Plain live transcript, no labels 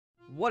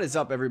What is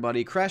up,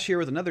 everybody? Crash here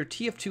with another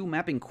TF2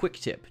 mapping quick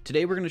tip.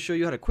 Today we're going to show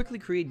you how to quickly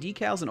create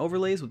decals and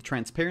overlays with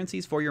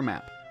transparencies for your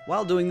map.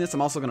 While doing this,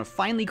 I'm also going to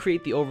finally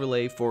create the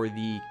overlay for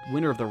the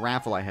winner of the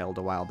raffle I held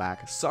a while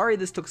back. Sorry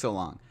this took so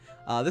long.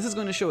 This is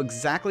going to show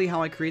exactly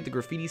how I create the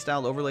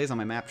graffiti-style overlays on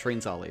my map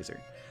Trainsaw Laser.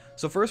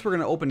 So first we're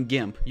going to open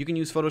GIMP. You can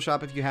use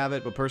Photoshop if you have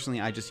it, but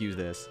personally I just use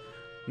this.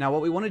 Now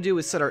what we want to do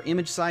is set our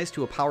image size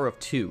to a power of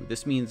 2.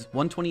 This means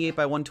 128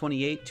 by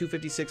 128,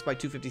 256 by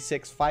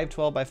 256,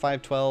 512 by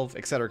 512,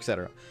 etc,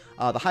 etc.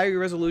 The higher your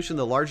resolution,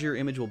 the larger your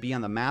image will be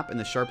on the map and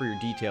the sharper your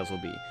details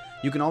will be.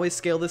 You can always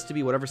scale this to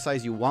be whatever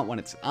size you want when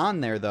it's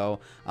on there though,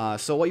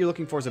 so what you're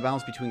looking for is a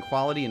balance between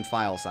quality and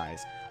file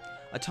size.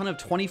 A ton of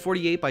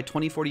 2048 by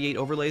 2048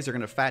 overlays are going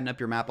to fatten up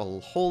your map a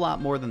whole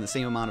lot more than the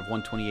same amount of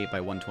 128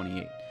 by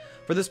 128.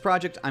 For this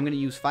project, I'm going to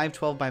use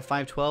 512 by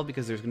 512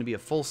 because there's going to be a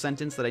full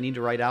sentence that I need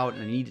to write out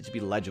and I need it to be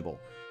legible.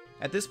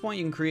 At this point,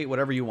 you can create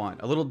whatever you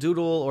want, a little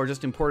doodle or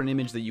just important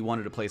image that you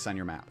wanted to place on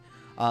your map.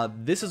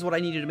 This is what I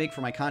needed to make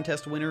for my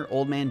contest winner,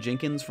 Old Man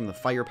Jenkins from the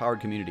Fire-Powered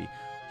community.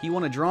 He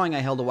won a drawing I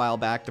held a while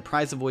back, the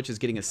prize of which is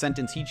getting a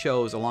sentence he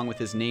chose along with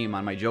his name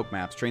on my joke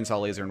maps, Trainsaw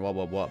Laser and wub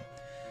wub wub.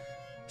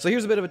 So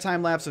here's a bit of a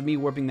time lapse of me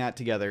warping that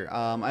together.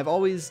 I've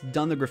always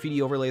done the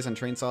graffiti overlays on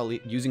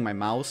Trainsaw using my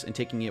mouse and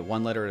taking it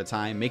one letter at a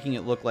time, making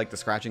it look like the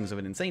scratchings of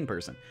an insane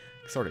person.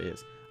 Sort of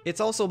is. It's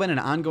also been an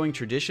ongoing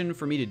tradition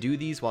for me to do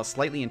these while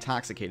slightly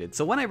intoxicated,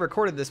 so when I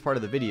recorded this part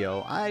of the video,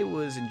 I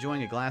was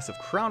enjoying a glass of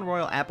Crown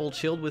Royal Apple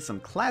chilled with some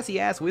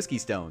classy-ass whiskey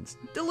stones.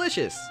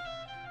 Delicious!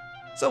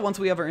 So once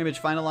we have our image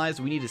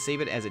finalized, we need to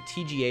save it as a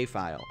TGA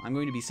file. I'm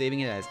going to be saving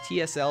it as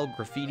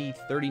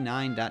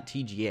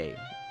tslgraffiti39.tga.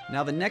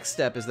 Now the next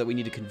step is that we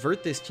need to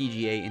convert this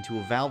TGA into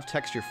a Valve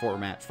texture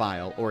format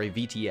file, or a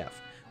VTF.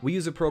 We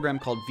use a program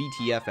called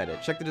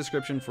VTFEdit. Check the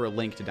description for a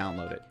link to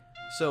download it.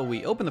 So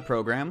we open the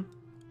program,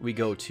 we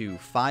go to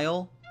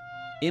File,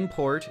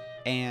 Import,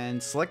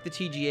 and select the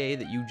TGA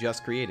that you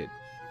just created.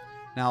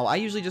 Now I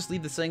usually just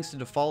leave the settings to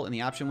default in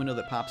the option window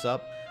that pops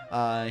up.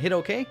 Hit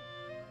OK,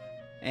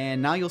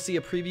 and now you'll see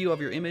a preview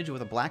of your image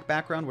with a black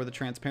background where the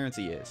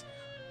transparency is.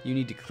 You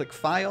need to click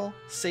File,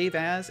 Save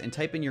As, and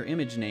type in your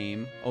image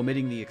name,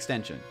 omitting the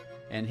extension,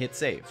 and hit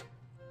Save.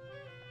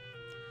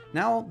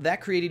 Now that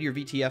created your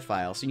VTF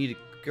file, so you need to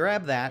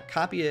grab that,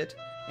 copy it,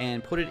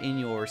 and put it in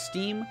your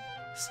Steam,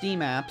 Steam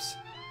Apps,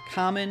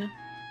 Common,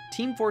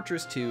 Team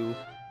Fortress 2,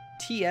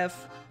 TF,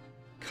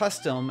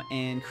 Custom,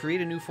 and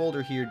create a new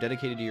folder here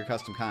dedicated to your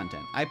custom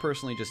content. I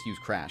personally just use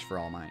Crash for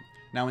all mine.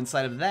 Now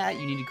inside of that,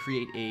 you need to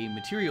create a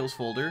Materials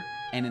folder,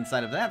 and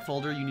inside of that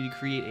folder, you need to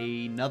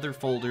create another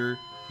folder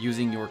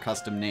using your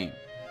custom name.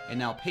 And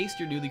now paste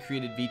your newly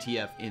created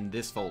VTF in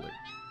this folder.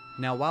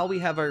 Now while we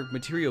have our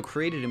material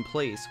created in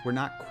place, we're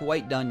not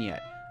quite done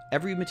yet.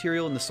 Every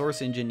material in the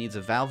source engine needs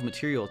a Valve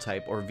material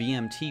type or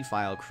VMT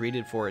file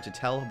created for it to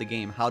tell the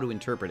game how to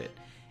interpret it.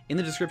 In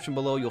the description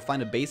below you'll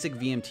find a basic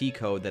VMT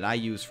code that I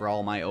use for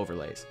all my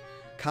overlays.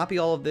 Copy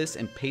all of this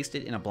and paste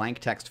it in a blank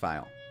text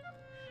file.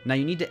 Now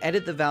you need to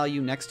edit the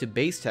value next to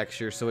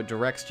basetexture so it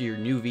directs to your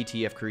new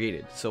VTF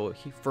created. So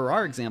for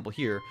our example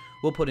here,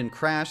 we'll put in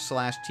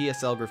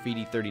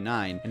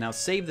crash/tslgraffiti39 and now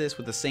save this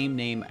with the same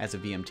name as a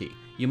VMT.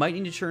 You might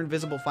need to turn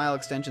visible file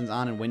extensions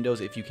on in Windows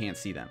if you can't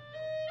see them.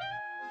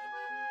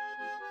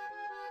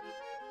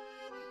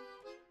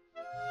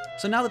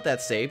 So now that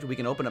that's saved, we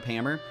can open up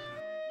Hammer,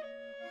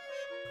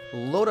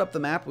 load up the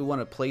map we want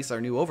to place our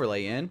new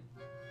overlay in,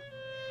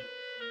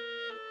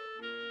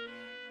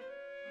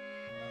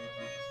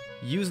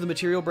 use the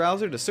material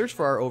browser to search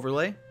for our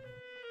overlay,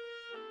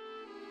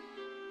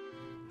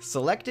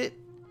 select it,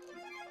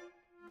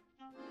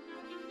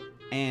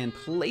 and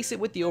place it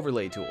with the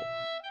overlay tool.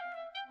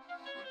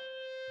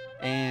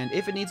 And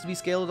if it needs to be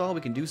scaled at all,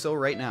 we can do so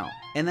right now.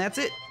 And that's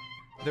it!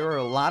 There are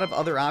a lot of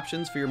other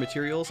options for your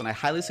materials, and I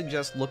highly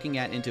suggest looking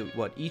into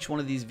what each one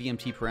of these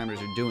VMT parameters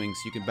are doing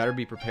so you can better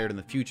be prepared in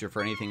the future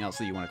for anything else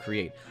that you want to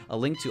create. A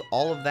link to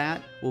all of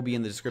that will be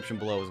in the description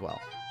below as well.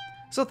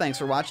 So thanks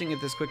for watching. If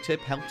this quick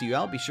tip helped you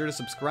out, be sure to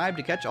subscribe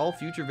to catch all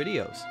future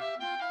videos.